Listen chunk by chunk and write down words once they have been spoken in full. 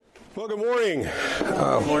Well, good morning.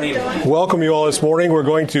 Good morning. Welcome you all this morning. We're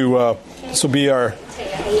going to this will be our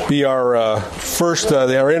first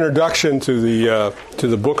our introduction to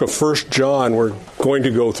the book of 1 John. We're going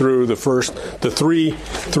to go through the three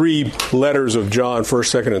letters of John,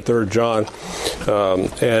 1st, 2nd, and 3rd John,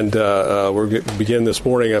 and we're going to begin this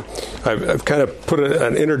morning. I've kind of put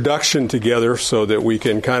an introduction together so that we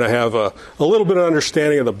can kind of have a little bit of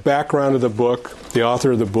understanding of the background of the book, the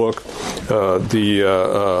author of the book,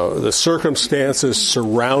 the circumstances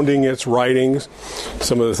surrounding its writings,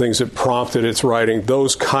 some of the things that prompted its writing,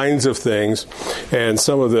 those kinds of things, and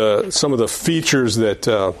some of the features that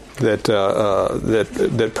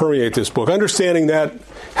permeate this book. Understanding that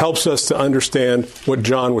helps us to understand what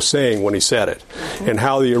John was saying when he said it, and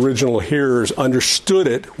how the original hearers understood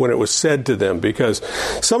it when it was said to them. Because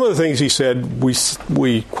some of the things he said,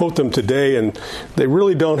 we quote them today, and they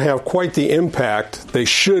really don't have quite the impact they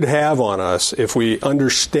should have on us if we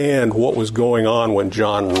understand what was going on when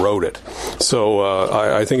John wrote it. So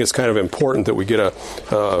I think it's kind of important that we get a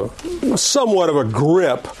somewhat of a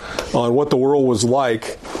grip on what the world was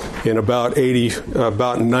like in about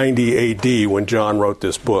 90 A.D. when John wrote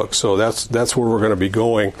this book. So that's where we're going to be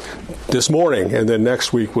going this morning, and then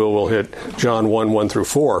next week we'll hit John 1 through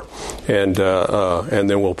 4, and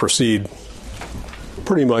then we'll proceed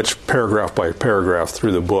pretty much paragraph by paragraph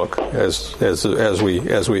through the book as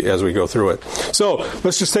we go through it. So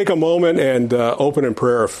let's just take a moment and open in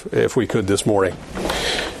prayer if we could this morning.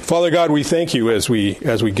 Father God, we thank you as we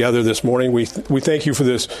gather this morning. We thank you for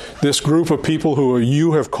this group of people who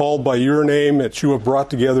you have called by your name, that you have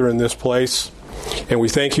brought together in this place. And we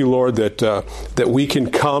thank you, Lord, that we can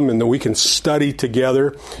come and that we can study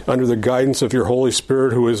together under the guidance of your Holy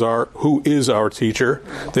Spirit, who is our teacher,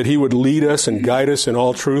 that he would lead us and guide us in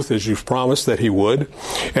all truth as you've promised that he would.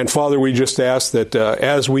 And Father, we just ask that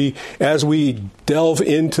as we delve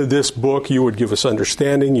into this book, you would give us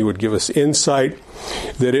understanding, you would give us insight,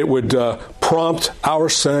 that it would prompt our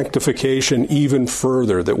sanctification even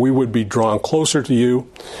further, that we would be drawn closer to you,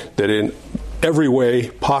 that in every way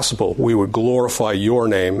possible we would glorify your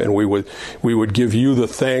name, and we would give you the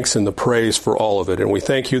thanks and the praise for all of it. And we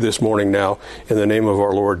thank you this morning now in the name of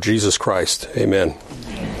our Lord Jesus Christ. Amen.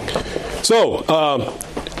 So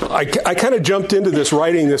I kind of jumped into this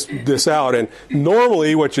writing this out, and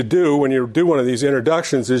normally what you do when you do one of these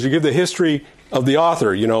introductions is you give the history of the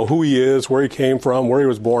author, who he is, where he came from, where he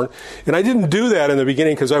was born. And I didn't do that in the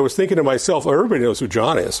beginning because I was thinking to myself, everybody knows who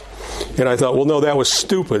John is. And I thought, well, no, that was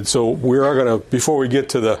stupid. So we are going to, before we get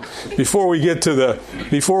to the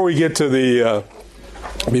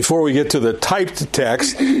typed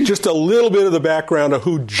text, just a little bit of the background of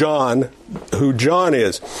who John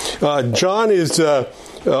is. John is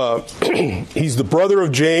he's the brother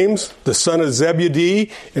of James, the son of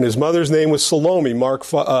Zebedee, and his mother's name was Salome. Mark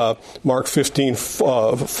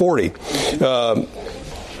 15:40.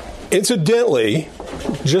 Incidentally,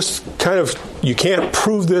 just kind of, you can't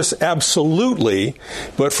prove this absolutely,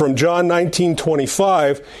 but from John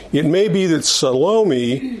 19:25, it may be that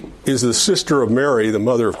Salome is the sister of Mary, the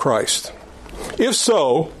mother of Christ. If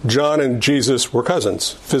so, John and Jesus were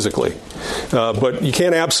cousins, physically. But you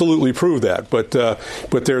can't absolutely prove that. But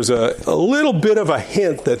there's a little bit of a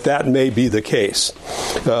hint that may be the case.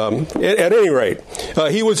 At any rate,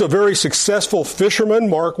 he was a very successful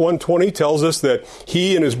fisherman. Mark 1:20 tells us that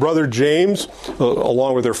he and his brother James,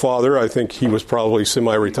 along with their father, I think he was probably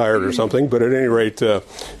semi-retired or something, but at any rate, the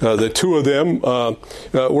two of them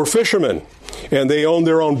were fishermen. And they owned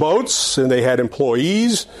their own boats, and they had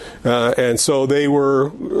employees, and so they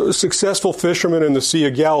were successful fishermen in the Sea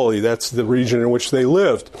of Galilee. That's the region in which they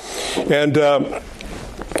lived. And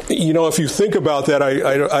if you think about that,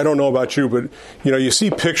 I don't know about you, but you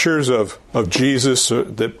see pictures of Jesus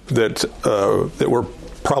that were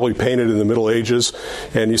probably painted in the Middle Ages,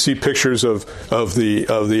 and you see pictures of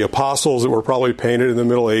the apostles that were probably painted in the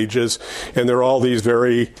Middle Ages, and they're all these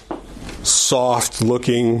very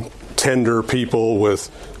soft-looking, tender people with,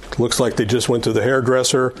 looks like they just went to the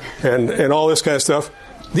hairdresser and all this kind of stuff.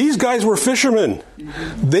 These guys were fishermen.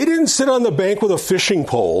 They didn't sit on the bank with a fishing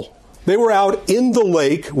pole. They were out in the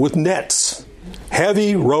lake with nets,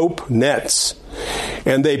 heavy rope nets,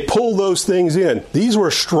 and they pulled those things in. These were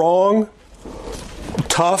strong,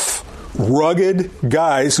 tough, rugged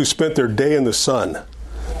guys who spent their day in the sun.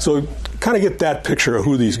 So kind of get that picture of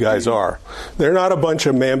who these guys are. They're not a bunch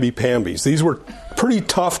of mamby-pambies. These were pretty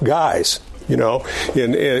tough guys,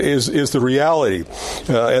 is the reality.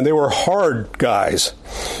 And they were hard guys.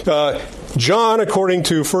 John, according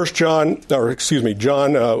to John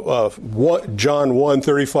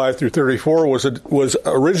 1:35 through 34, was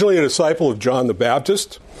originally a disciple of John the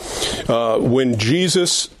Baptist. When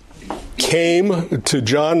Jesus came to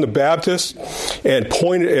John the Baptist and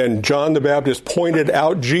John the Baptist pointed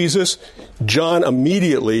out Jesus, John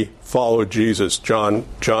immediately followed Jesus, John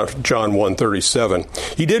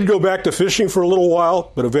 1:37. He did go back to fishing for a little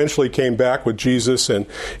while, but eventually came back with Jesus and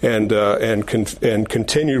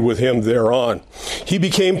continued with him thereon. He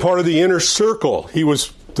became part of the inner circle. He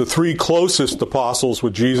was the three closest apostles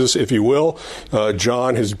with Jesus, if you will,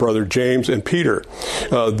 John, his brother James, and Peter.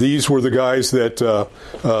 These were the guys that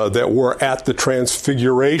were at the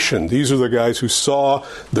Transfiguration. These are the guys who saw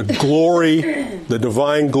the glory, the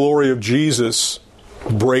divine glory of Jesus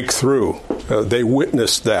break through. They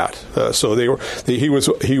witnessed that. He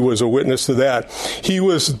was a witness to that. He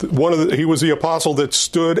was the apostle that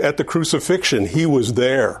stood at the crucifixion. He was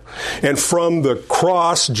there. And from the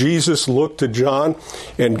cross, Jesus looked to John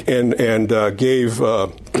and gave I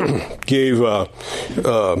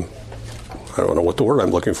don't know what the word I'm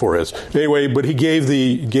looking for is. Anyway, but he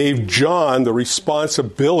gave John the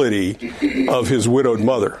responsibility of his widowed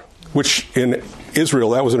mother, which in Israel,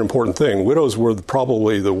 that was an important thing. Widows were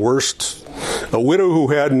probably the worst. A widow who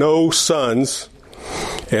had no sons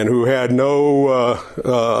and who had no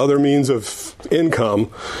other means of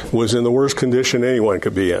income was in the worst condition anyone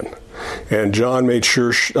could be in. And Jesus made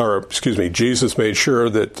sure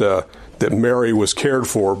that Mary was cared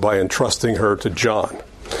for by entrusting her to John.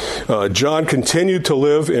 John continued to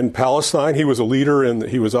live in Palestine. He was a leader, and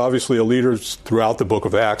he was obviously a leader throughout the book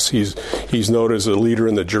of Acts. He's known as a leader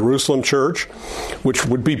in the Jerusalem church, which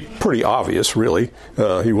would be pretty obvious, really.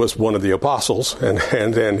 He was one of the apostles,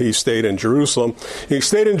 and he stayed in Jerusalem. He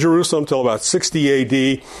stayed in Jerusalem till about 60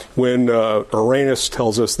 A.D. when Irenaeus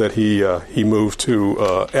tells us that he moved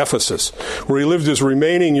to Ephesus, where he lived his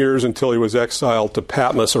remaining years until he was exiled to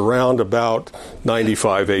Patmos around about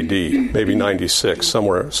 95 A.D., maybe 96,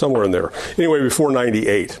 somewhere in there. Anyway, before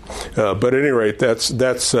 98. But at any rate, that's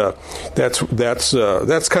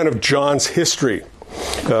kind of John's history.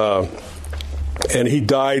 And he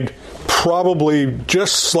died probably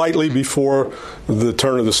just slightly before the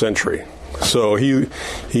turn of the century. So he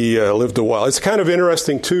lived a while. It's kind of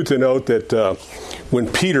interesting too to note that when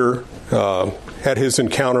Peter had his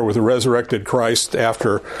encounter with the resurrected Christ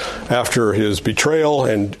after his betrayal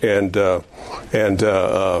and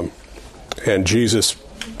Jesus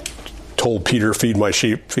told Peter, feed my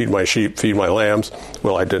sheep, feed my lambs.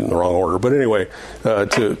 Well, I did it in the wrong order. But anyway,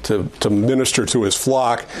 to minister to his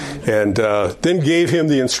flock, and then gave him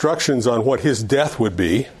the instructions on what his death would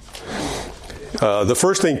be. The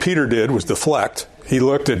first thing Peter did was deflect. He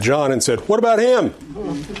looked at John and said, "What about him?"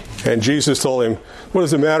 And Jesus told him, "What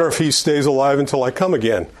does it matter if he stays alive until I come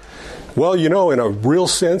again?" Well, in a real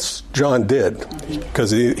sense, John did,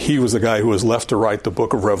 because he was the guy who was left to write the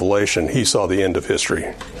book of Revelation. He saw the end of history.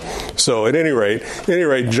 So at any rate,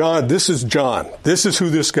 John, this is John. This is who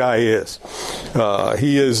this guy is.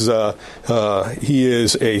 He is a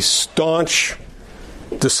staunch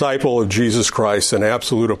disciple of Jesus Christ, an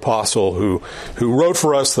absolute apostle who wrote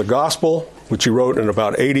for us the gospel, which he wrote in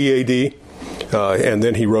about 80 A.D., and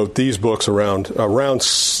then he wrote these books around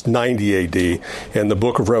 90 A.D. and the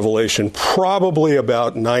book of Revelation probably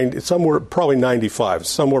about 95,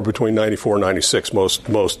 somewhere between 94 and 96.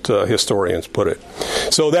 Most historians put it.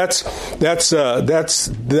 So that's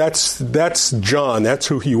John. That's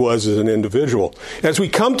who he was as an individual. As we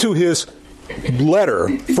come to his letter,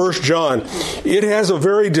 1 John, it has a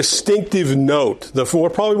very distinctive note.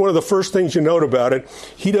 Probably one of the first things you note about it,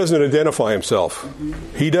 he doesn't identify himself.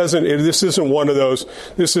 He doesn't. This isn't one of those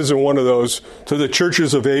to the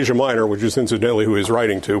churches of Asia Minor, which is incidentally who he's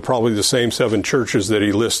writing to. Probably the same 7 churches that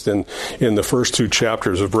he lists in the first 2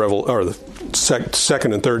 chapters of the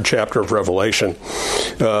second and third chapter of Revelation.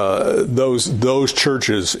 Those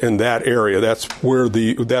churches in that area. That's where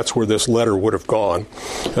this letter would have gone,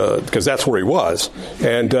 because that's where he was,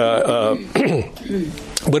 and but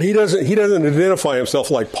he doesn't identify himself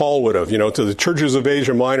like Paul would have, to the churches of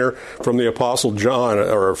Asia Minor from the Apostle John,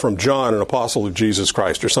 or from John, an apostle of Jesus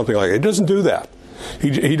Christ, or something like that. He doesn't do that.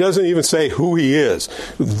 He doesn't even say who he is.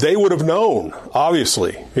 They would have known,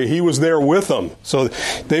 obviously. He was there with them, so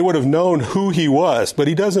they would have known who he was, but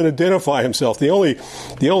he doesn't identify himself. The only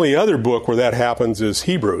other book where that happens is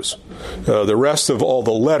Hebrews. The rest of all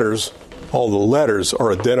the letters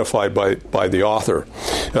are identified by the author,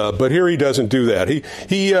 but here he doesn't do that.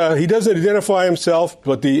 He doesn't identify himself,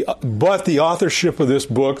 but the authorship of this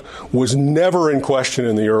book was never in question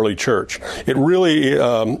in the early church. It really,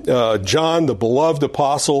 John, the beloved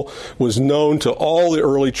apostle, was known to all the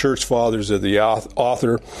early church fathers as the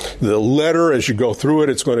author. The letter, as you go through it,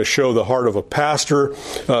 it's going to show the heart of a pastor,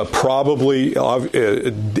 probably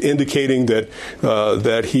indicating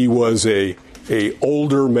that he was a a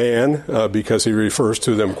older man because he refers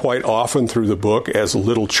to them quite often through the book as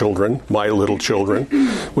little children, my little children,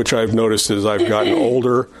 which I've noticed as I've gotten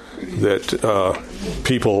older that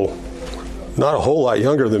people not a whole lot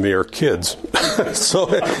younger than me are kids.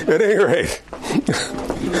 So at any rate,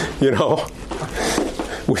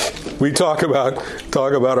 we talk about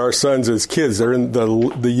our sons as kids. They're in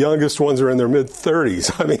the youngest ones are in their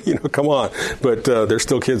mid-30s. I mean, come on, but they're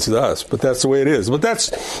still kids to us. But that's the way it is. But that's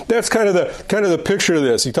kind of the picture of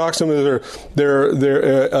this. He talks to them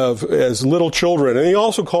as little children, and he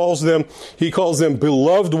also calls them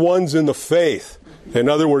beloved ones in the faith. In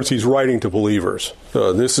other words, he's writing to believers.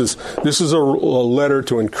 This is a letter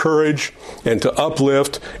to encourage and to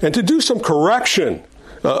uplift and to do some correction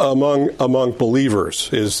among believers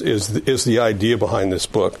is the idea behind this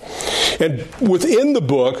book. And within the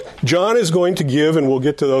book, John is going to give, and we'll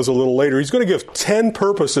get to those a little later, he's going to give 10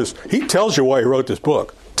 purposes. He tells you why he wrote this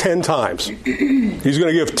book 10 times. He's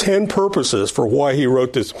going to give 10 purposes for why he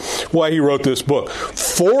wrote this book.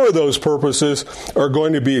 4 of those purposes are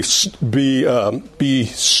going to be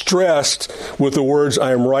stressed with the words,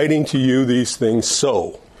 I am writing to you these things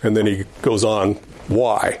so. And then he goes on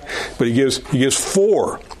why. But he gives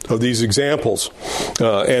 4 of these examples.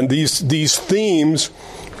 And these themes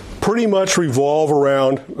pretty much revolve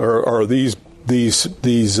around, or these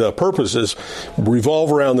purposes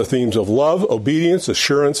revolve around the themes of love, obedience,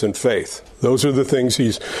 assurance, and faith. Those are the things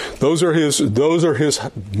those are his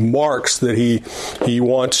marks that he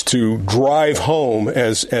wants to drive home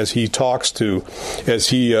as he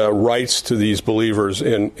writes to these believers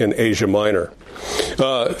in Asia Minor.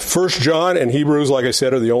 1 John and Hebrews, like I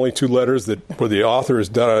said, are the only 2 letters where the author is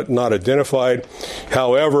not identified.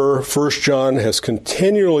 However, 1 John has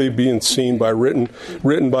continually been seen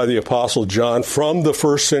written by the Apostle John from the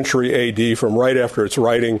 1st century A.D., from right after its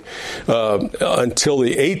writing until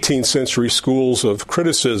the 18th century schools of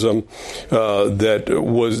criticism. That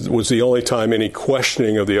was the only time any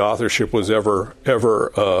questioning of the authorship was ever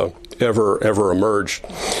emerged.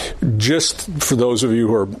 Just for those of you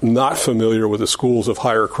who are not familiar with the schools of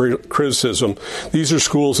higher criticism, these are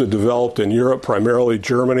schools that developed in Europe, primarily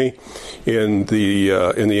Germany, in the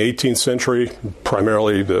 18th century,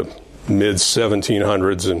 primarily the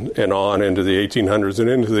mid-1700s and on into the 1800s and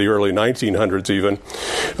into the early 1900s even.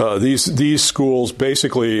 These schools,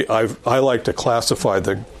 basically, I like to classify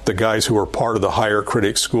the guys who are part of the higher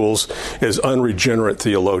critic schools as unregenerate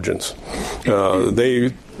theologians.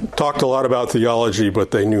 They talked a lot about theology, but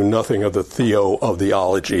they knew nothing of the of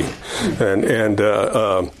theology,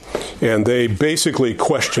 and they basically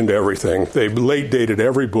questioned everything. They late dated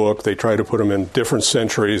every book. They tried to put them in different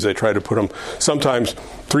centuries. They tried to put them sometimes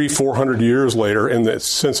 300-400 years later, in the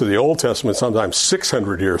sense of the Old Testament, sometimes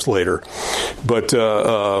 600 years later. But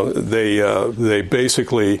they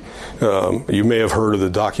basically, you may have heard of the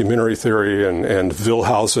documentary theory and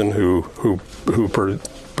Wellhausen, who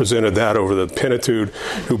presented that over the Pentateuch,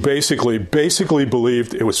 who basically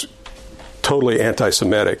believed it was totally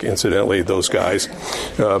anti-Semitic, incidentally, those guys.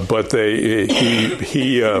 But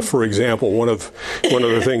he for example, one of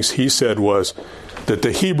the things he said was that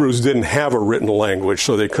the Hebrews didn't have a written language,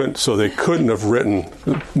 so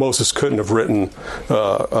Moses couldn't have written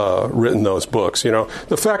those books.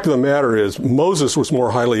 The fact of the matter is Moses was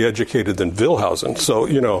more highly educated than Wellhausen. So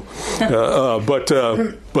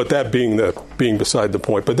but that being beside the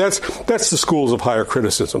point. But that's the schools of higher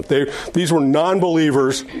criticism. These were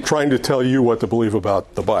non-believers trying to tell you what to believe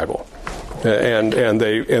about the Bible. And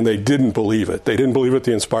they didn't believe it. They didn't believe it,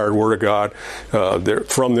 the inspired Word of God.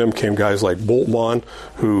 From them came guys like Boltmann,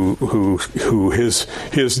 who his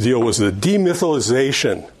deal was the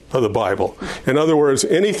demythalization of the Bible. In other words,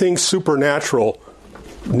 anything supernatural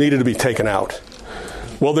needed to be taken out.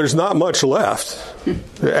 Well, there's not much left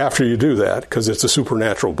after you do that, because it's a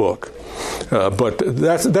supernatural book. But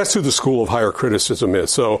that's who the school of higher criticism is.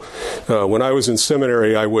 So when I was in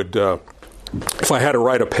seminary, I would... if I had to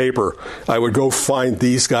write a paper, I would go find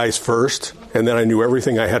these guys first, and then I knew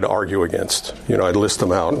everything I had to argue against. I'd list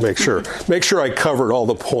them out and make sure I covered all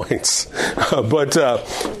the points. But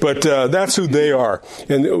that's who they are,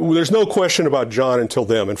 and there's no question about John until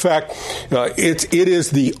them. In fact, it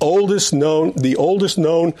is the oldest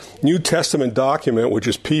known New Testament document, which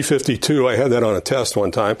is P52. I had that on a test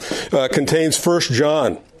one time. Contains 1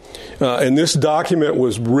 John, and this document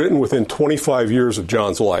was written within 25 years of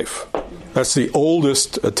John's life. That's the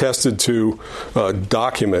oldest attested to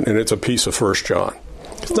document, and it's a piece of 1 John.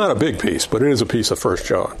 It's not a big piece, but it is a piece of 1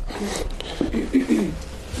 John.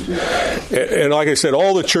 And like I said,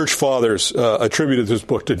 all the church fathers attributed this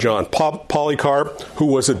book to John. Polycarp, who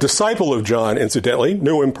was a disciple of John, incidentally,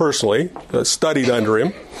 knew him personally, studied under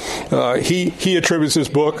him. He attributes this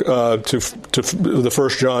book to the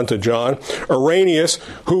First John to John. Irenaeus,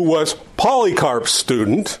 who was Polycarp's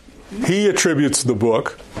student, he attributes the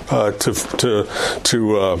book to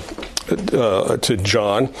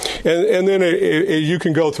John, and then you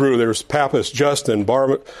can go through. There's Pappus, Justin,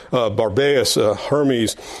 Barbaeus,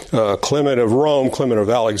 Hermes, Clement of Rome, Clement of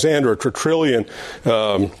Alexandria, Tertullian,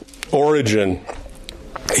 Origen.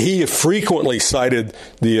 He frequently cited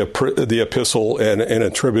the epistle and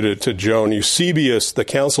attributed it to John. Eusebius, the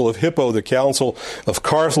Council of Hippo, the Council of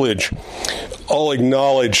Carthage, all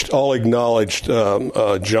acknowledged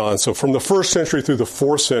John. So from the 1st century through the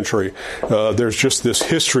 4th century, there's just this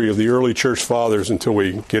history of the early church fathers until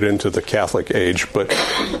we get into the Catholic age. But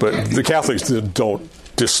the Catholics don't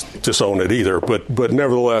disown it either. But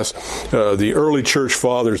nevertheless, the early church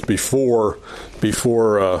fathers before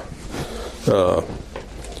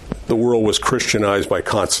the world was Christianized by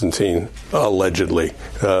Constantine, allegedly.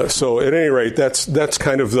 So at any rate, that's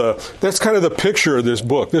kind of the picture of this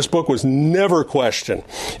book. This book was never questioned.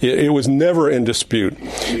 It was never in dispute.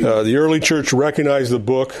 The early church recognized the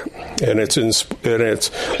book, and it's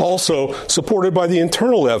also supported by the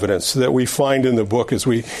internal evidence that we find in the book as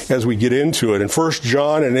we get into it. In 1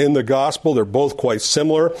 John and in the Gospel, they're both quite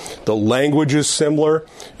similar. The language is similar.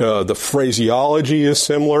 The phraseology is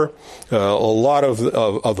similar. There's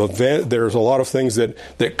a lot of things that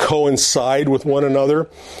coincide with one another.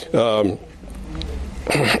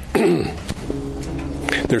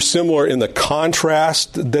 They're similar in the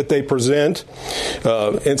contrast that they present.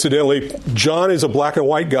 Incidentally, John is a black and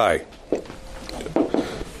white guy.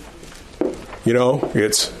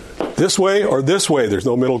 It's this way or this way. There's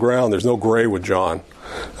no middle ground. There's no gray with John.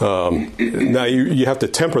 Now you have to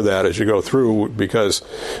temper that as you go through because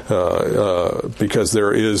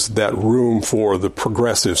there is that room for the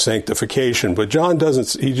progressive sanctification. But John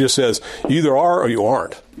doesn't. He just says either are or you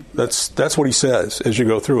aren't. That's what he says as you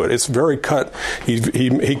go through it. It's very cut.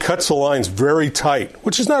 He cuts the lines very tight,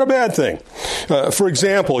 which is not a bad thing. For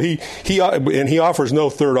example, he offers no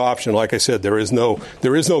third option. Like I said, there is no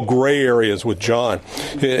gray areas with John.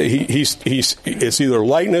 It's either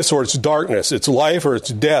lightness or it's darkness. It's life or it's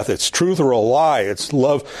death. It's truth or a lie. It's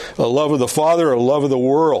love of the Father or love of the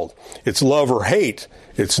world. It's love or hate.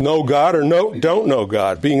 It's know God or don't know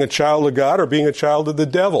God. Being a child of God or being a child of the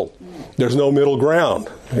devil. There's no middle ground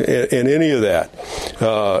in any of that.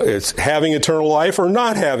 It's having eternal life or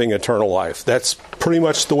not having eternal life. That's pretty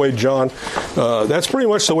much the way John.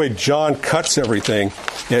 Cuts everything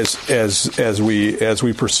as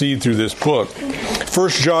we proceed through this book. 1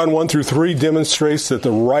 John 1-3 demonstrates that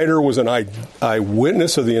the writer was an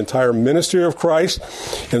eyewitness of the entire ministry of Christ,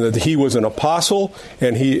 and that he was an apostle,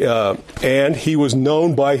 and he was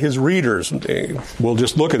known by his readers. We'll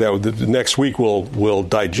just look at that. Next week we'll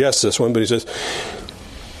digest this one, but he says,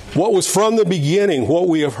 what was from the beginning, what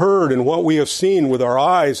we have heard and what we have seen with our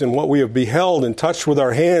eyes and what we have beheld and touched with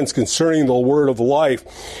our hands concerning the word of life.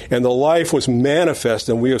 And the life was manifest,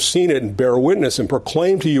 and we have seen it and bear witness and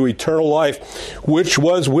proclaim to you eternal life, which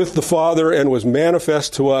was with the Father and was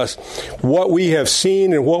manifest to us. What we have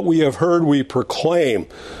seen and what we have heard we proclaim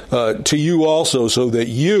to you also, so that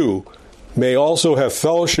you may also have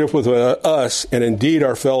fellowship with us, and indeed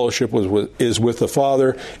our fellowship is with the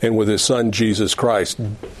Father and with His Son, Jesus Christ.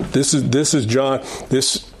 This is John.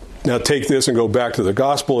 Now take this and go back to the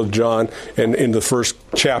Gospel of John, and in the first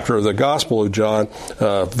chapter of the Gospel of John,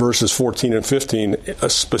 verses 14 and 15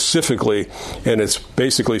 specifically, and it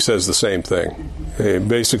basically says the same thing. It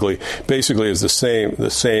basically is the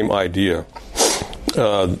same idea.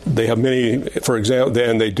 They have many, for example,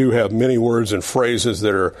 and they do have many words and phrases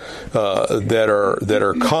that are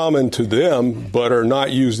common to them, but are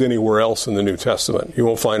not used anywhere else in the New Testament. You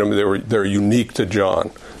won't find them. They're unique to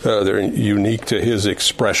John. They're unique to his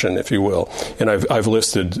expression, if you will. And I've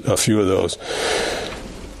listed a few of those.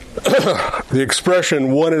 The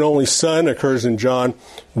expression "one and only Son" occurs in John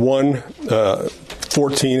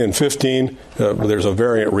 1:14 and 15. There's a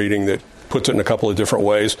variant reading that puts it in a couple of different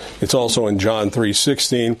ways. It's also in John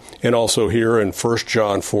 3:16, and also here in 1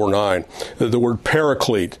 John 4:9. The word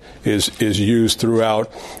paraclete is used throughout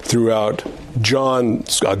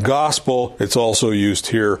John's gospel. It's also used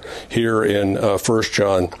here in 1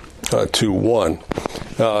 John 2:1.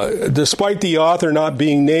 Despite the author not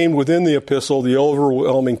being named within the epistle, the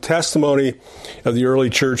overwhelming testimony of the early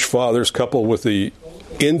church fathers, coupled with the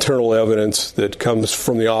internal evidence that comes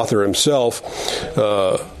from the author himself,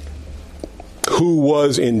 who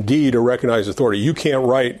was indeed a recognized authority. You can't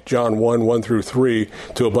write John 1 through 3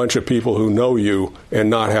 to a bunch of people who know you and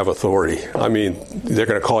not have authority. I mean, they're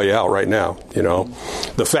going to call you out right now. You know,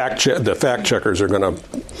 the fact checkers are going to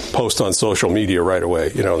post on social media right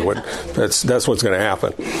away. You know, that's what's going to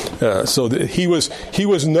happen. He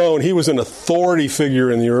was known. He was an authority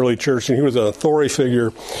figure in the early church, and he was an authority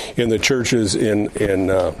figure in the churches in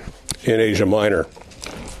Asia Minor.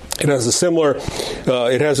 It has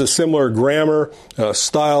a similar grammar,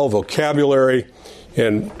 style, vocabulary,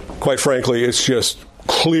 and quite frankly, it's just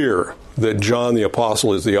clear that John the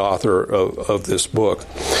Apostle is the author of this book.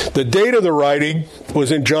 The date of the writing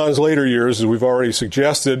was in John's later years, as we've already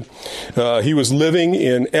suggested. He was living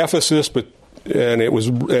in Ephesus,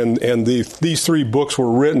 these three books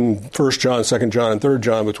were written, 1 John, 2 John, and 3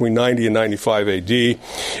 John, between 90 and 95 A.D.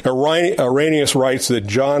 Irenaeus writes that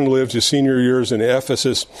John lived his senior years in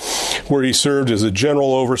Ephesus, where he served as the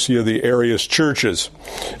general overseer of the area's churches.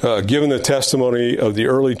 Given the testimony of the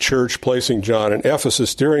early church placing John in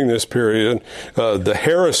Ephesus during this period, the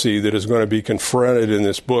heresy that is going to be confronted in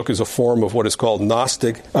this book is a form of what is called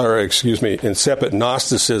incipient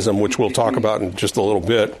Gnosticism, which we'll talk about in just a little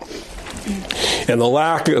bit. And the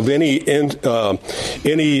lack of any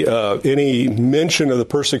mention of the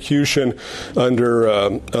persecution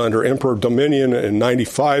under Emperor Domitian in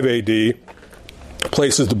 95 A.D.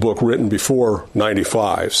 places the book written before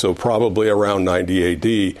 95, so probably around 90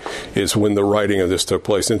 A.D. is when the writing of this took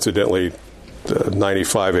place. Incidentally,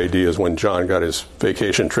 95 A.D. is when John got his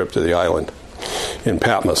vacation trip to the island in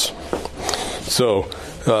Patmos. So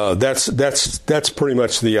that's pretty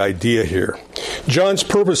much the idea here. John's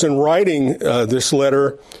purpose in writing this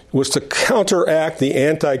letter was to counteract the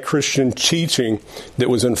anti-Christian teaching that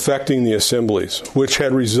was infecting the assemblies, which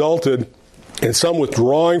had resulted in some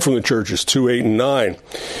withdrawing from the churches, 2, 8, and 9.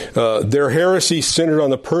 Their heresy centered on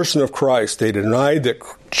the person of Christ. They denied that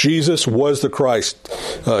Jesus was the Christ,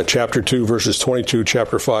 chapter 2, verses 22,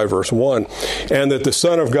 chapter 5, verse 1, and that the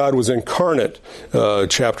Son of God was incarnate,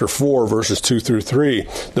 chapter 4, verses 2 through 3.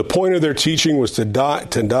 The point of their teaching was to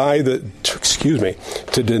deny the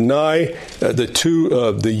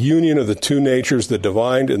union of the two natures, the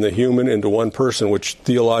divine and the human, into one person, which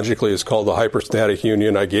theologically is called the hypostatic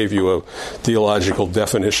union. I gave you a theological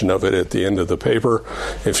definition of it at the end of the paper.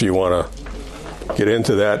 If you want to get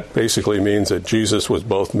into that, basically means that Jesus was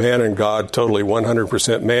both man and God, totally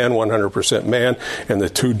 100% man, 100% man, and the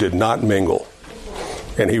two did not mingle.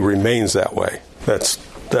 And he remains that way. That's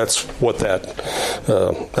what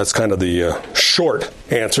that's kind of the short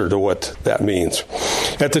answer to what that means.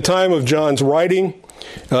 At the time of John's writing,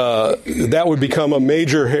 that would become a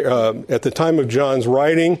major, at the time of John's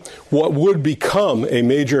writing, what would become a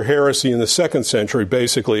major heresy in the 2nd century,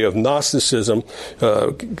 basically, of Gnosticism,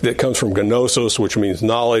 that comes from gnosos, which means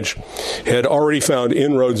knowledge, had already found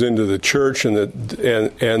inroads into the church, and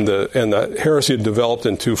the heresy had developed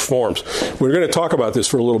in two forms. We're going to talk about this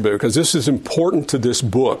for a little bit, because this is important to this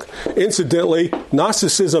book. Incidentally,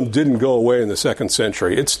 Gnosticism didn't go away in the 2nd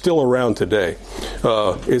century. It's still around today.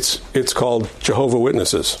 It's called Jehovah's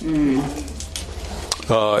Witnesses.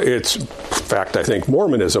 It's, in fact, I think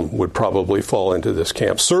Mormonism would probably fall into this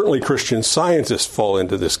camp. Certainly Christian Scientists fall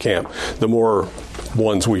into this camp. The more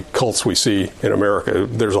cults we see in America,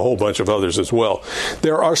 there's a whole bunch of others as well.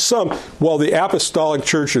 There are some, while the Apostolic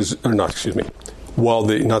Churches, not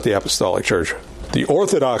the Apostolic Church, the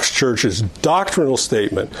Orthodox Church's doctrinal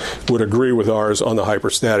statement would agree with ours on the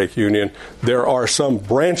hypostatic union. There are some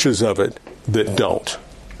branches of it that don't.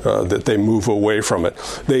 That they move away from it.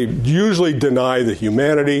 They usually deny the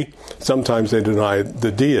humanity. Sometimes they deny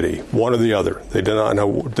the deity, one or the other. They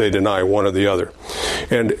deny one or the other.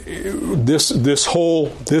 And this whole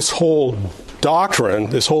doctrine,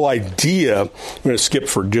 this whole idea, I'm going to skip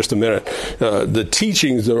for just a minute.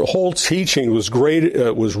 The whole teaching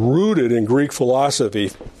was rooted in Greek philosophy,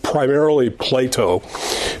 primarily Plato,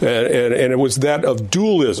 and it was that of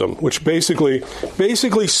dualism, which basically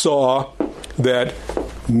saw that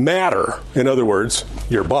matter, in other words,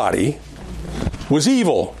 your body, was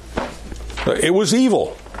evil. It was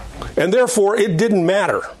evil, and therefore it didn't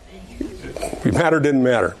matter. Matter didn't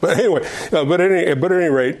matter. But anyway, at any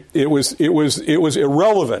rate, it was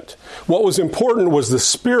irrelevant. What was important was the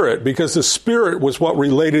spirit, because the spirit was what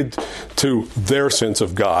related to their sense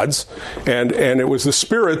of gods, and it was the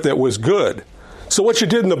spirit that was good. So what you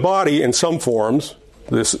did in the body, in some forms,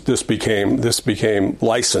 this became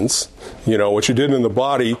license. You know, what you did in the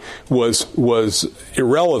body was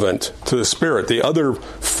irrelevant to the spirit. The other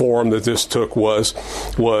form that this took was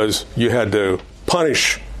you had to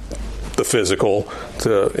punish the physical,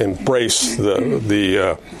 to embrace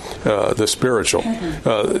the spiritual.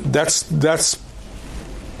 That's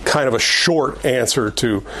kind of a short answer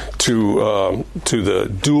to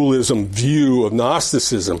the dualism view of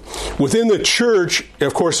Gnosticism. Within the church,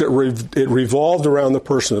 of course, it revolved around the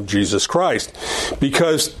person of Jesus Christ,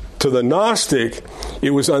 because to the Gnostic,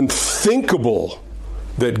 it was unthinkable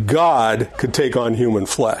that God could take on human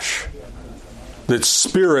flesh, that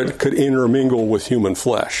spirit could intermingle with human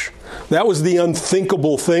flesh. That was the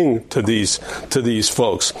unthinkable thing to these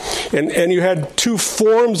folks. And you had two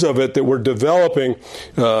forms of it that were developing.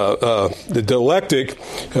 The dialectic,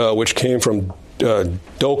 which came from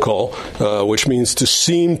dokol, which means to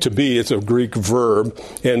seem to be. It's a Greek verb.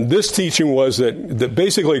 And this teaching was that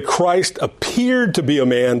basically Christ appeared to be a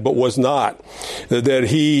man but was not. That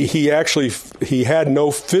he had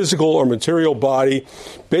no physical or material body.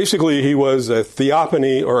 Basically, he was a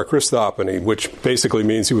theophany or a Christophany, which basically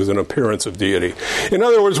means he was an appearance of deity. In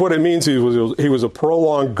other words, what it means, he was a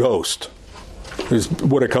prolonged ghost, is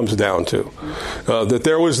what it comes down to. That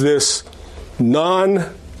there was this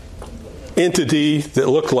non-entity that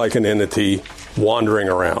looked like an entity wandering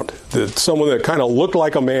around. That someone that kind of looked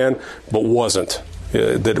like a man but wasn't.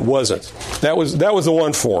 That wasn't. That was the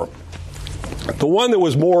one form. The one that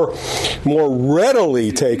was more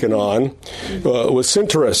readily taken on was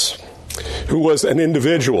Synterus, who was an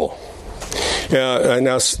individual.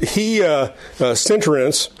 Now,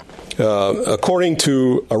 Synterus, according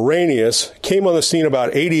to Irenaeus, came on the scene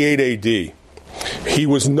about 88 A.D. He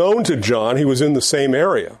was known to John. He was in the same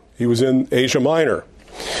area. He was in Asia Minor.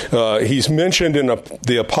 He's mentioned in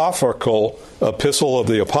the apocryphal Epistle of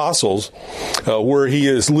the Apostles, where he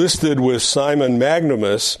is listed with Simon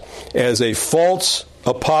Magnus as a false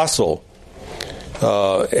apostle,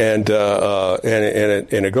 and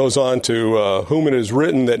it goes on to whom it is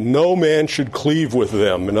written that no man should cleave with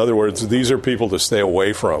them. In other words, these are people to stay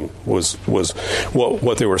away from. Was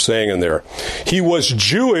what they were saying in there. He was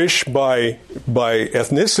Jewish by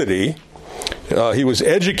ethnicity. He was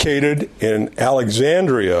educated in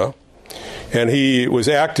Alexandria, and he was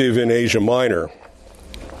active in Asia Minor.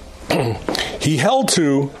 He held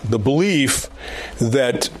to the belief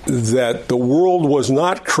that the world was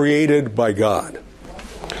not created by God,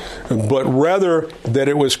 but rather that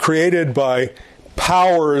it was created by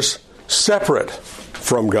powers separate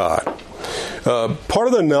from God. Part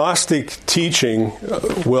of the Gnostic teaching,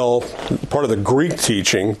 part of the Greek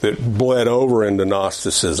teaching that bled over into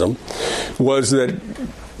Gnosticism was that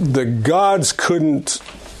the gods couldn't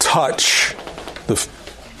touch the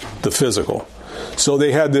physical. So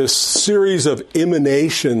they had this series of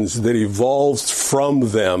emanations that evolved from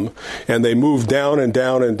them, and they moved down and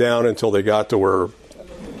down and down until they got to where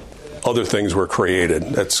other things were created.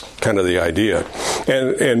 That's kind of the idea.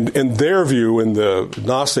 And in their view, in the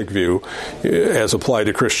Gnostic view, as applied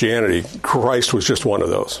to Christianity, Christ was just one of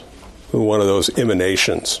those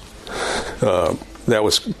emanations. That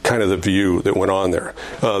was kind of the view that went on there.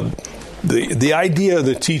 The idea of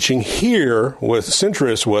the teaching here with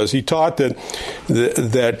Synterus was he taught that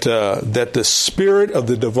the Spirit of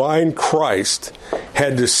the divine Christ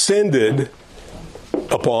had descended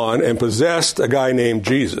upon and possessed a guy named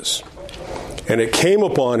Jesus. And it came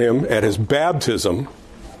upon him at his baptism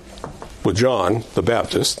with John the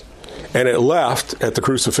Baptist, and it left at the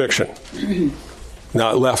crucifixion.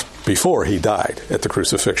 Now, it left before he died at the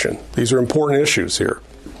crucifixion. These are important issues here,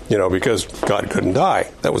 because God couldn't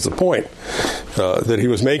die. That was the point that he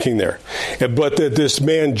was making there. But that this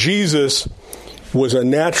man, Jesus, was a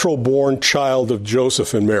natural-born child of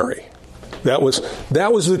Joseph and Mary. That was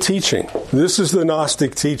the teaching. This is the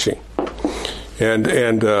Gnostic teaching.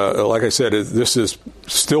 And like I said, this is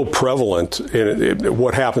still prevalent. And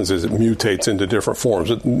what happens is it mutates into different forms.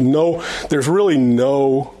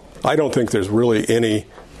 I don't think there's really any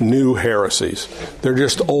new heresies. They're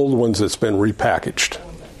just old ones that's been repackaged.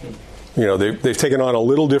 They've taken on a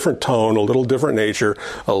little different tone, a little different nature,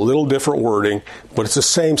 a little different wording, but it's the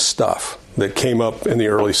same stuff that came up in the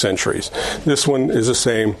early centuries. This one is the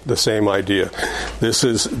same idea. This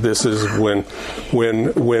is when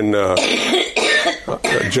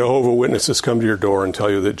Jehovah's Witnesses come to your door and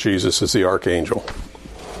tell you that Jesus is the archangel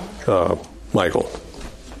Michael.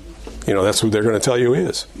 That's who they're going to tell you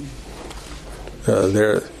is.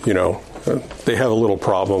 They have a little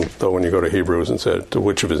problem, though, when you go to Hebrews and said, to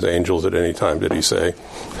which of his angels at any time did he say?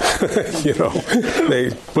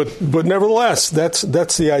 But nevertheless, that's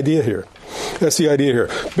the idea here. That's the idea here.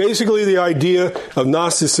 Basically, the idea of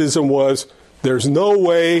Gnosticism was there's no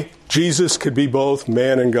way Jesus could be both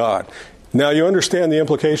man and God. Now, you understand the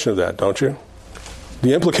implication of that, don't you?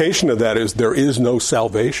 The implication of that is there is no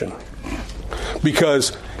salvation.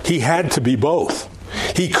 Because he had to be both.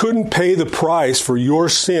 He couldn't pay the price for your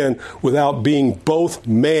sin without being both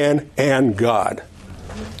man and God.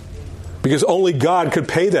 Because only God could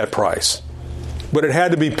pay that price. But it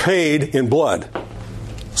had to be paid in blood.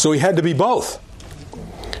 So he had to be both.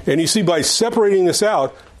 And you see, by separating this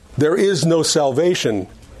out, there is no salvation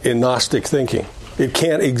in Gnostic thinking. It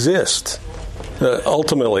can't exist.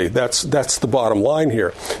 Ultimately, that's the bottom line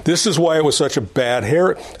here. This is why it was such a bad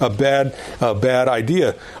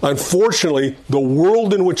idea. Unfortunately, the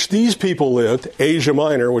world in which these people lived, Asia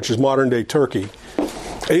Minor, which is modern-day Turkey,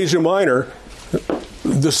 Asia Minor,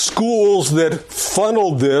 the schools that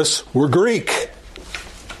funneled this were Greek.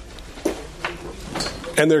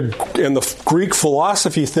 And the Greek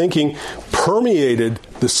philosophy thinking permeated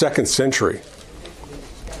the 2nd century.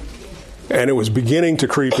 And it was beginning to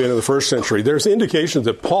creep into the 1st century. There's indications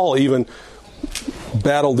that Paul even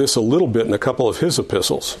battled this a little bit in a couple of his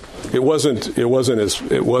epistles. It wasn't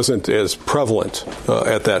as prevalent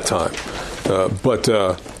at that time. But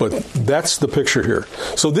that's the picture here.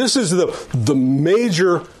 So this is the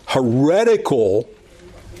major heretical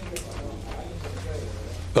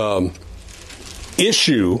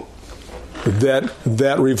issue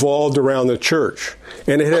that revolved around the church,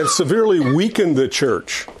 and it had severely weakened the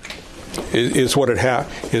church. Is what had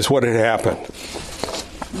happened.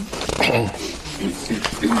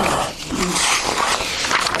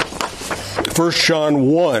 1 John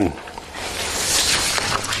 1. It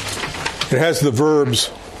has the verbs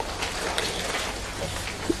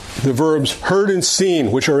heard and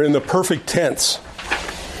seen, which are in the perfect tense.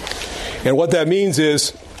 And what that means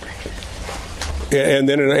is, and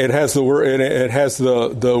then it has the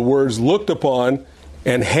words looked upon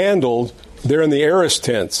and handled. They're in the aorist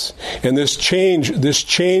tense. And this change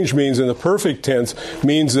means, in the perfect tense,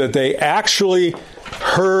 means that they actually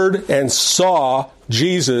heard and saw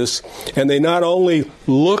Jesus, and they not only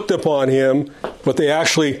looked upon him, but they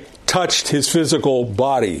actually touched his physical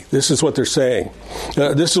body. This is what they're saying.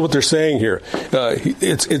 This is what they're saying here.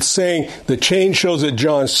 It's saying the change shows that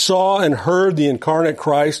John saw and heard the incarnate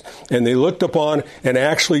Christ, and they looked upon and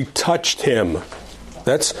actually touched him.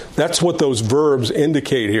 That's what those verbs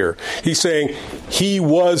indicate here. He's saying he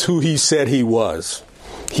was who he said he was.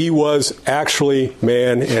 He was actually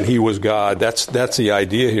man, and he was God. That's the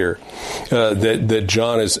idea here that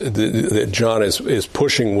John is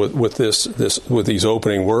pushing with these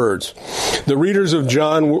opening words. The readers of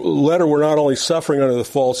John's letter were not only suffering under the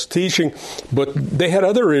false teaching, but they had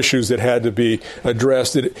other issues that had to be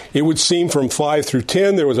addressed. It would seem from 5 through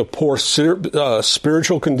 10 there was a poor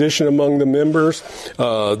spiritual condition among the members.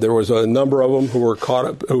 There was a number of them who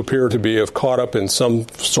appeared to be caught up in some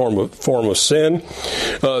form of sin.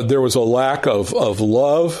 There was a lack of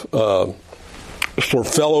love for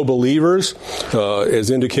fellow believers,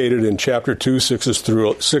 as indicated in chapter 2, 6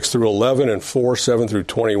 through 11, and 4, 7 through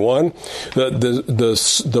 21.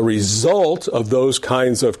 The result of those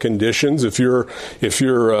kinds of conditions, if you're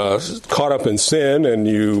caught up in sin and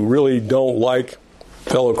you really don't like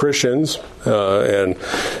fellow Christians, and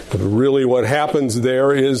really what happens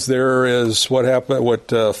there is what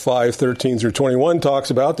 5:13 through 21 talks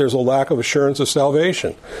about. There's a lack of assurance of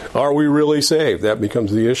salvation. Are we really saved? That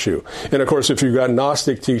becomes the issue. And of course, if you've got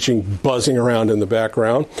Gnostic teaching buzzing around in the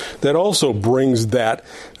background, that also brings that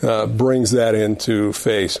into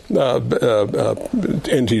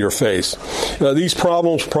your face. These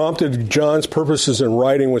problems prompted John's purposes in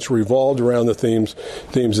writing, which revolved around the themes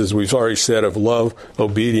as we've already said, of love,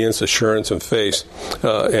 obedience, assurance, and faith.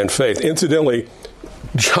 Incidentally,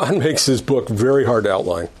 John makes his book very hard to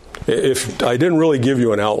outline. If I didn't really give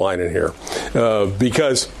you an outline in here,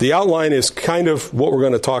 because the outline is kind of what we're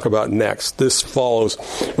going to talk about next. This follows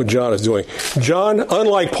what John is doing. John,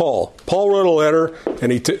 unlike Paul wrote a letter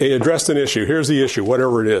and he addressed an issue. Here's the issue,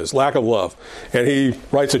 whatever it is, lack of love. And he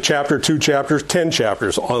writes a chapter, 2 chapters, 10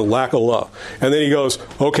 chapters on lack of love. And then he goes,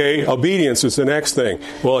 okay, obedience is the next thing.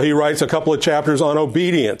 Well, he writes a couple of chapters on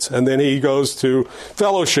obedience. And then he goes to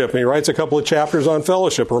fellowship and he writes a couple of chapters on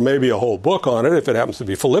fellowship, or maybe a whole book on it if it happens to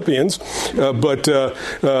be Philippians. But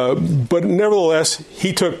nevertheless,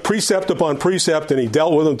 he took precept upon precept and he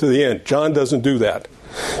dealt with them to the end. John doesn't do that.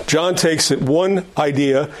 John takes one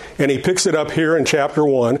idea and he picks it up here in chapter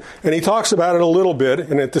 1 and he talks about it a little bit,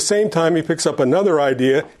 and at the same time he picks up another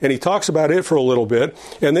idea and he talks about it for a little bit,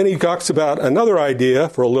 and then he talks about another idea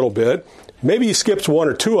for a little bit. Maybe he skips 1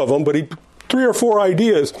 or 2 of them, but 3 or 4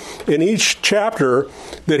 ideas in each chapter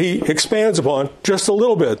that he expands upon just a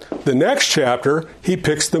little bit. The next chapter, he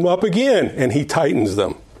picks them up again and he tightens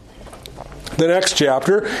them. The next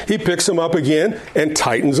chapter, he picks them up again and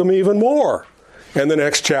tightens them even more. And the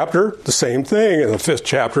next chapter, the same thing. In the 5th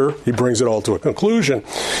chapter, he brings it all to a conclusion.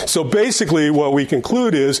 So basically what we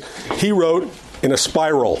conclude is he wrote in a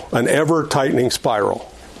spiral, an ever-tightening spiral.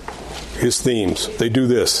 His themes, they do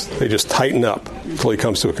this. They just tighten up until he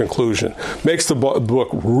comes to a conclusion. Makes the book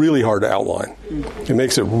really hard to outline. It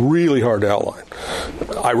makes it really hard to outline.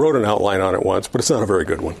 I wrote an outline on it once, but it's not a very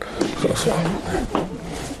good one.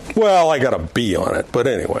 Well, I got a B on it, but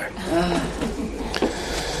anyway.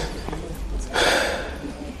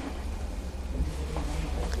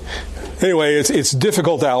 Anyway, it's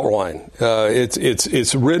difficult to outline.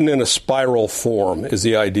 It's written in a spiral form is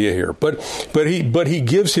the idea here. But he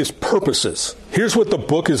gives his purposes. Here's what the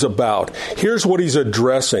book is about. Here's what he's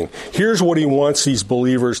addressing. Here's what he wants these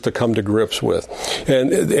believers to come to grips with.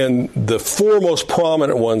 And the 4 most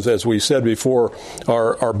prominent ones, as we said before,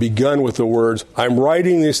 are begun with the words, "I'm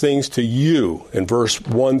writing these things to you," in verse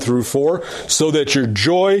 1 through 4, so that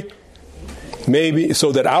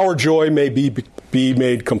our joy may be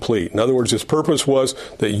made complete. In other words, his purpose was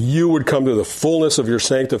that you would come to the fullness of your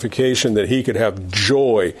sanctification, that he could have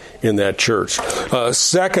joy in that church.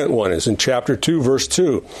 Second one is in chapter 2, verse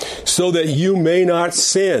 2, so that you may not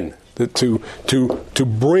sin. That to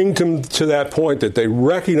bring them to that point that they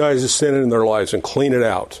recognize the sin in their lives and clean it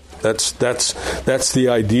out. That's the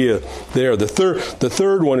idea there. The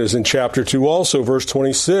third one is in chapter 2 also, verse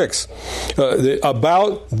 26,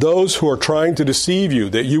 about those who are trying to deceive you,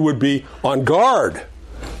 that you would be on guard,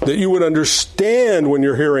 that you would understand when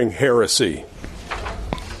you're hearing heresy,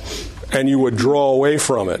 and you would draw away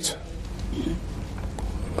from it.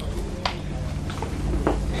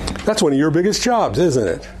 That's one of your biggest jobs, isn't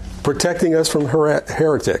it? Protecting us from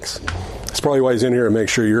heretics. That's probably why he's in here, to make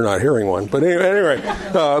sure you're not hearing one. But at any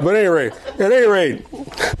rate,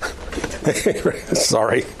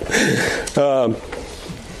 sorry.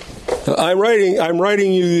 I'm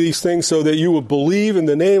writing you these things so that you will believe in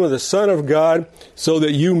the name of the Son of God, so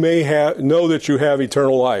that you may know that you have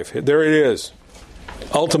eternal life. There it is.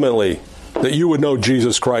 Ultimately, that you would know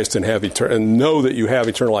Jesus Christ and know that you have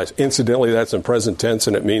eternal life. Incidentally, that's in present tense,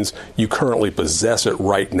 and it means you currently possess it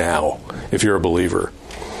right now if you're a believer.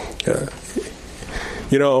 I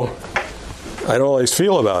don't always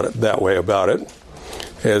feel that way about it,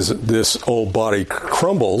 as this old body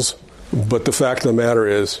crumbles. But the fact of the matter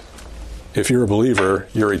is, if you're a believer,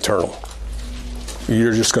 you're eternal.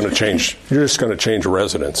 You're just going to change. You're just going to change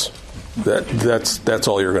residence. That's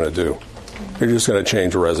all you're going to do. You're just going to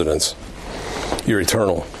change residence. You're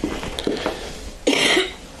eternal.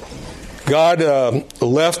 God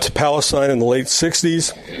left Palestine in the late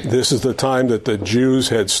 60s. This is the time that the Jews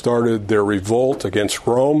had started their revolt against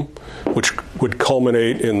Rome, which would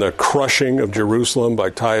culminate in the crushing of Jerusalem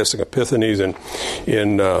by Titus Epiphanes in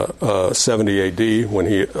 70 A.D., when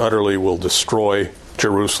he utterly will destroy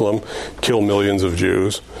Jerusalem, kill millions of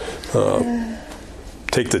Jews,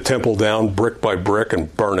 take the temple down brick by brick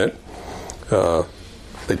and burn it.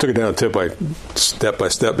 They took it down step by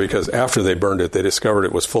step because after they burned it, they discovered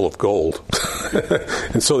it was full of gold.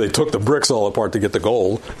 And so they took the bricks all apart to get the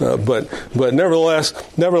gold. But nevertheless,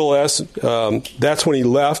 that's when he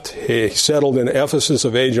left. He settled in Ephesus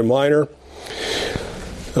of Asia Minor.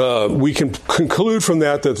 We can conclude from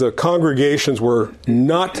that the congregations were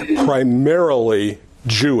not primarily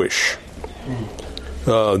Jewish.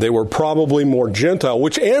 They were probably more Gentile,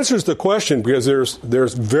 which answers the question, because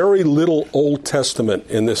there's very little Old Testament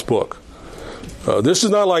in this book. This is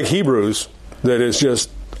not like Hebrews, that is just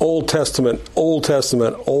Old Testament, Old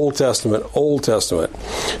Testament, Old Testament, Old Testament.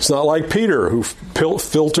 It's not like Peter, who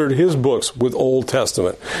filtered his books with Old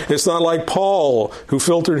Testament. It's not like Paul, who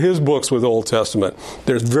filtered his books with Old Testament.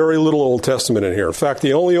 There's very little Old Testament in here. In fact,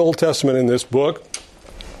 the only Old Testament in this book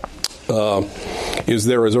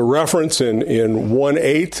there is a reference in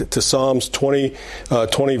 1:8 to Psalms 20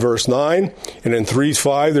 verse 9, and in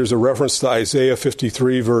 3:5 there's a reference to Isaiah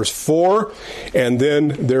 53 verse 4, and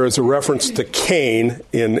then there is a reference to Cain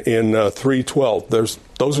in 3:12.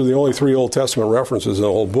 Those are the only 3 Old Testament references in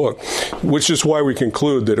the whole book, which is why we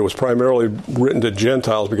conclude that it was primarily written to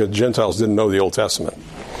Gentiles, because Gentiles didn't know the Old Testament.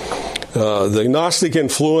 The Gnostic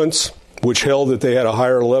influence, which held that they had a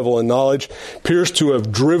higher level of knowledge, appears to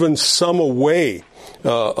have driven some away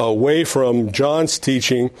from John's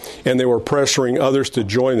teaching, and they were pressuring others to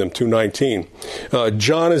join them, 2:19.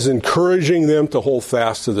 John is encouraging them to hold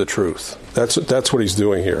fast to the truth. That's what he's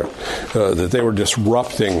doing here, that they were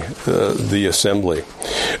disrupting the assembly.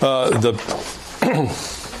 The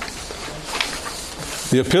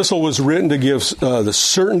epistle was written to give the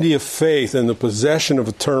certainty of faith and the possession of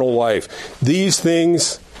eternal life. These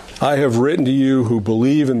things I have written to you who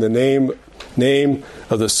believe in the name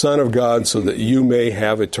of the Son of God so that you may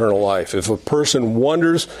have eternal life. If a person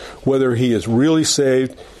wonders whether he is really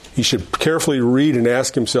saved, he should carefully read and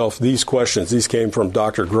ask himself these questions. These came from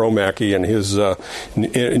Dr. Gromacki in his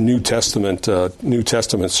New Testament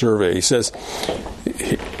survey. He says,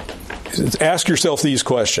 ask yourself these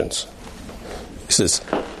questions. He says,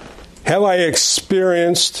 have I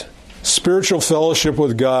experienced spiritual fellowship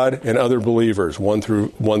with God and other believers? 1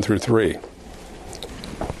 through 3.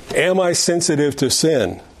 Am I sensitive to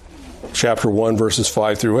sin? Chapter 1, verses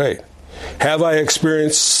 5 through 8. Have I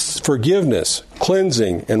experienced forgiveness,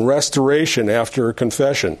 cleansing, and restoration after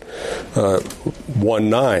confession?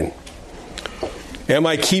 1:9. Am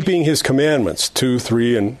I keeping his commandments? 2,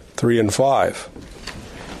 3, and 5.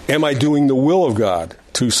 Am I doing the will of God?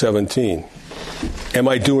 2:17. Am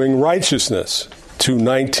I doing righteousness?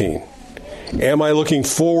 2:19. Am I looking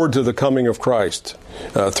forward to the coming of Christ?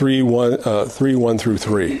 3:1 through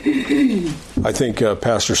 3. I think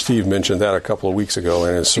Pastor Steve mentioned that a couple of weeks ago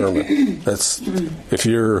in his sermon. That's if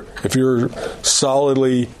you're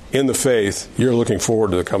solidly in the faith, you're looking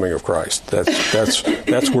forward to the coming of Christ.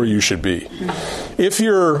 That's where you should be. If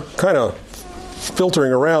you're kind of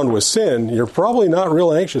filtering around with sin, you're probably not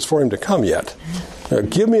real anxious for him to come yet.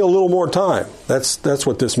 Give me a little more time. That's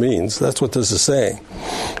what this means. That's what this is saying.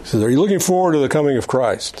 So, are you looking forward to the coming of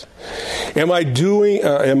Christ? Am I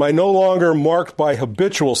no longer marked by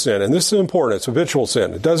habitual sin? And this is important. It's habitual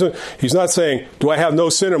sin. He's not saying, do I have no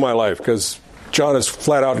sin in my life? Because John is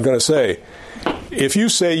flat out going to say, if you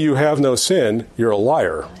say you have no sin, you're a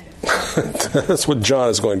liar. That's what John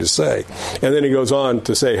is going to say. And then he goes on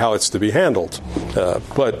to say how it's to be handled.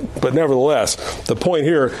 But nevertheless, the point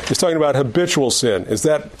here is talking about habitual sin. Does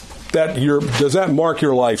that mark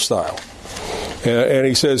your lifestyle? And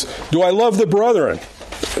he says, do I love the brethren?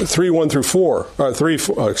 3:1 through 4.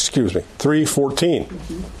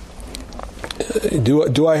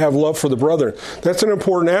 3:14. Do I have love for the brethren? That's an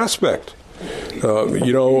important aspect.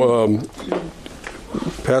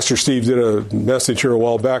 Pastor Steve did a message here a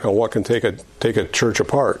while back on what can take a church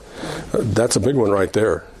apart. That's a big one right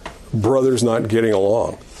there. Brothers not getting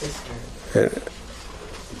along.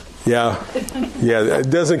 Yeah, it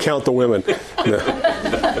doesn't count the women.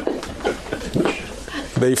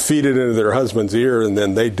 They feed it into their husband's ear, and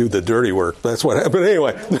then they do the dirty work. That's what happened. But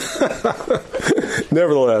anyway,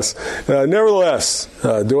 nevertheless,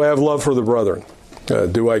 do I have love for the brethren?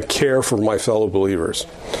 Do I care for my fellow believers?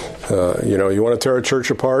 You want to tear a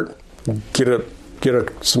church apart? Get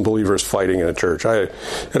some believers fighting in a church. I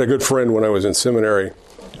had a good friend when I was in seminary.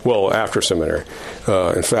 Well, after seminary.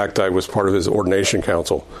 In fact, I was part of his ordination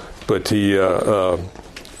council. But he was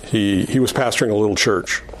pastoring a little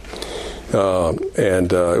church.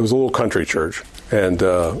 And it was a little country church. And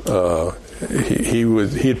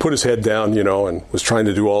he had put his head down, and was trying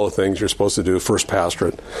to do all the things you're supposed to do, first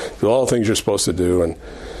pastorate, do all the things you're supposed to do.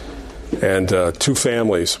 And two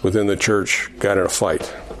families within the church got in a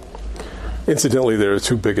fight. Incidentally, they're the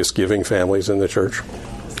two biggest giving families in the church.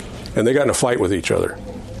 And they got in a fight with each other.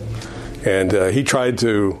 And he tried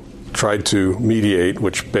to mediate,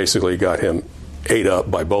 which basically got him ate up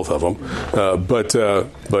by both of them. But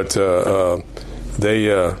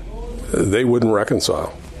they wouldn't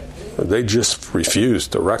reconcile. They just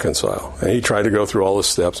refused to reconcile. And he tried to go through all the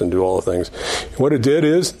steps and do all the things. What it did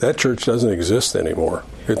is that church doesn't exist anymore.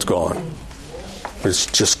 It's gone. It's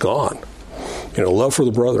just gone. Love for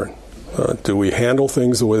the brethren. Do we handle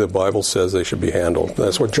things the way the Bible says they should be handled?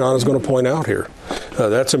 That's what John is going to point out here.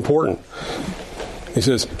 That's important. He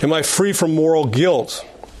says, am I free from moral guilt?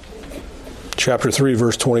 Chapter 3,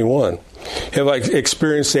 verse 21. Have I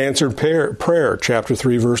experienced answered prayer? Chapter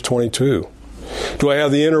 3, verse 22. Do I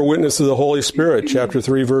have the inner witness of the Holy Spirit? Chapter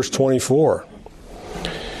 3, verse 24.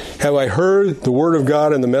 Have I heard the word of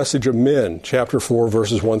God and the message of men? Chapter 4,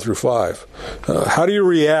 verses 1 through 5. How do you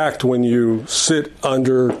react when you sit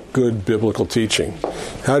under good biblical teaching?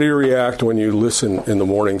 How do you react when you listen in the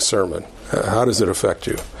morning sermon? How does it affect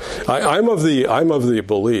you? I'm of the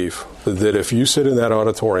belief that if you sit in that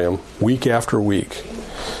auditorium week after week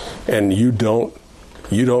and you don't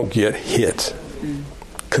get hit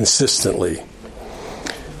consistently,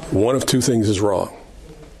 one of two things is wrong.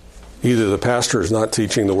 Either the pastor is not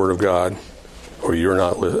teaching the Word of God, or you're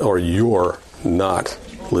not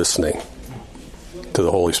listening to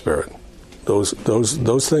the Holy Spirit. Those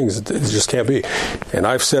things, it just can't be. And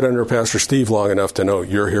I've sat under Pastor Steve long enough to know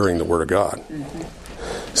you're hearing the Word of God.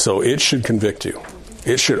 So it should convict you.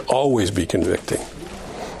 It should always be convicting.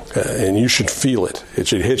 And you should feel it. It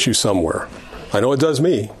should hit you somewhere. I know it does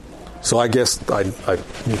me. So I guess I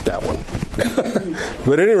mute that one.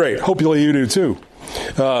 But at any rate, hopefully you do too.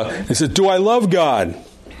 It says, do I love God?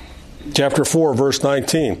 Chapter 4, verse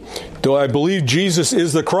 19. Do I believe Jesus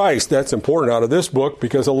is the Christ? That's important out of this book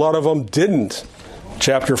because a lot of them didn't.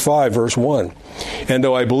 Chapter 5, verse 1. And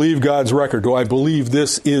do I believe God's record? Do I believe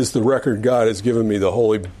this is the record God has given me, the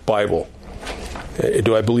Holy Bible?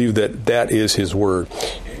 Do I believe that that is His Word?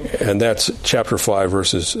 And that's chapter 5,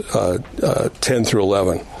 verses 10 through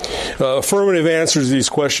 11. Affirmative answers to these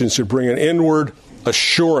questions should bring an inward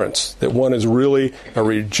assurance that one is really a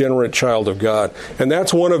regenerate child of God. And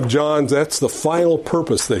that's one of John's, that's the final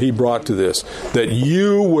purpose that he brought to this, that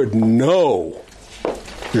you would know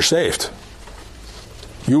you're saved.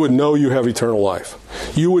 You would know you have eternal life.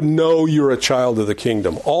 You would know you're a child of the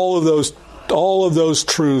kingdom. All of those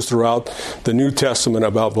truths throughout the New Testament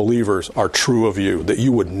about believers are true of you, that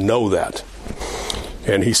you would know that.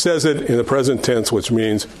 And he says it in the present tense, which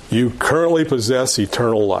means you currently possess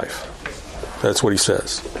eternal life. That's what he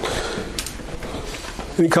says.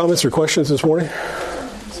 Any comments or questions this morning?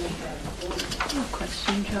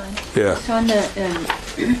 Question, John. Yeah. So on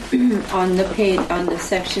the page, on the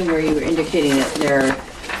section where you were indicating that there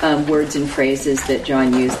are words and phrases that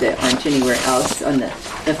John used that aren't anywhere else, on the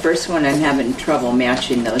first one, I'm having trouble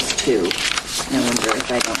matching those two. And I wonder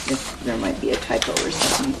if there might be a typo or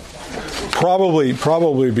something.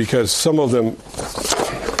 Probably because some of them,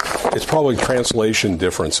 it's probably translation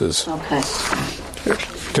differences. Okay.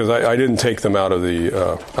 Because I didn't take them out of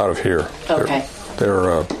here. Okay. They're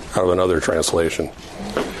out of another translation.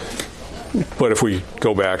 But if we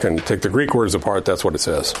go back and take the Greek words apart, that's what it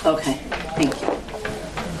says. Okay. Thank you.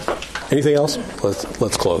 Anything else?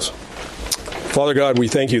 Let's close. Father God, we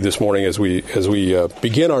thank you this morning as we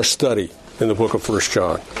begin our study in the book of 1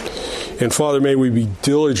 John. And Father, may we be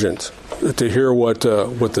diligent to hear what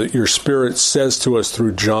your Spirit says to us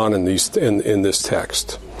through John in this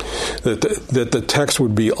text. That the text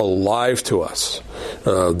would be alive to us.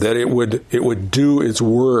 That it would do its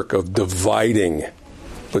work of dividing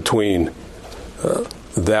between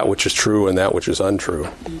that which is true and that which is untrue.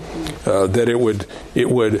 That it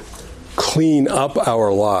would clean up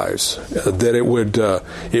our lives. That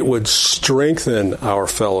it would strengthen our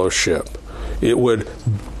fellowship. It would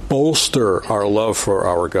bolster our love for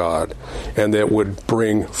our God, and that would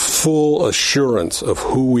bring full assurance of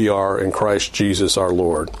who we are in Christ Jesus our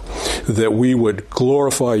Lord, that we would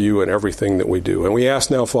glorify you in everything that we do. And we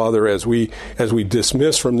ask now, Father, as we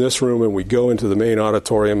dismiss from this room and we go into the main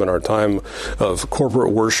auditorium in our time of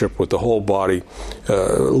corporate worship with the whole body,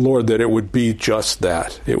 Lord, that it would be just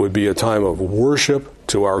that. It would be a time of worship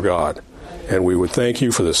to our God. And we would thank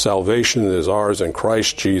you for the salvation that is ours in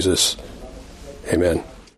Christ Jesus. Amen.